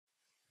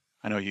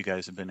I know you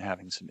guys have been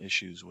having some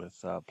issues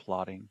with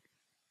plotting.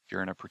 If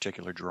you're in a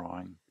particular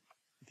drawing,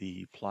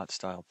 the plot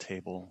style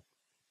table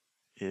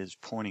is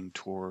pointing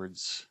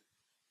towards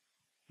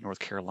North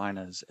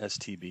Carolina's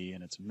STB,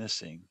 and it's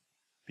missing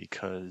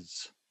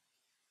because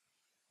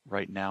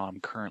right now I'm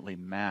currently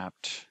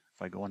mapped.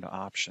 If I go into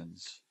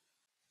options,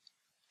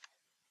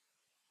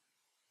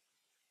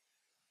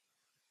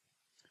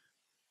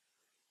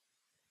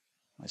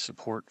 my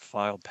support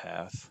file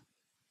path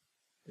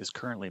is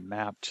currently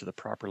mapped to the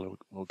proper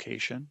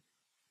location.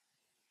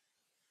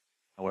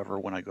 However,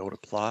 when I go to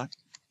plot,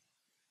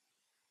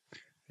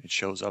 it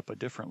shows up a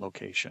different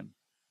location.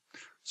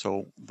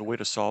 So the way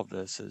to solve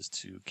this is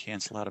to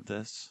cancel out of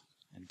this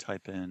and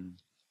type in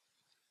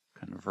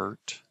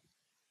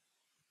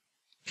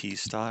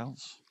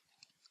CONVERTPSTYLES.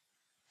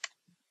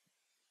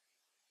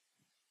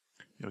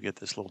 You'll get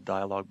this little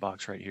dialog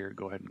box right here.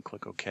 Go ahead and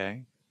click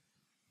OK.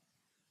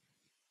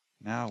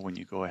 Now when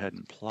you go ahead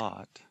and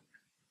plot,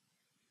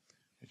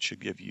 it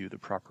should give you the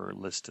proper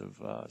list of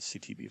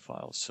CTB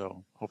files.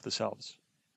 So hope this helps.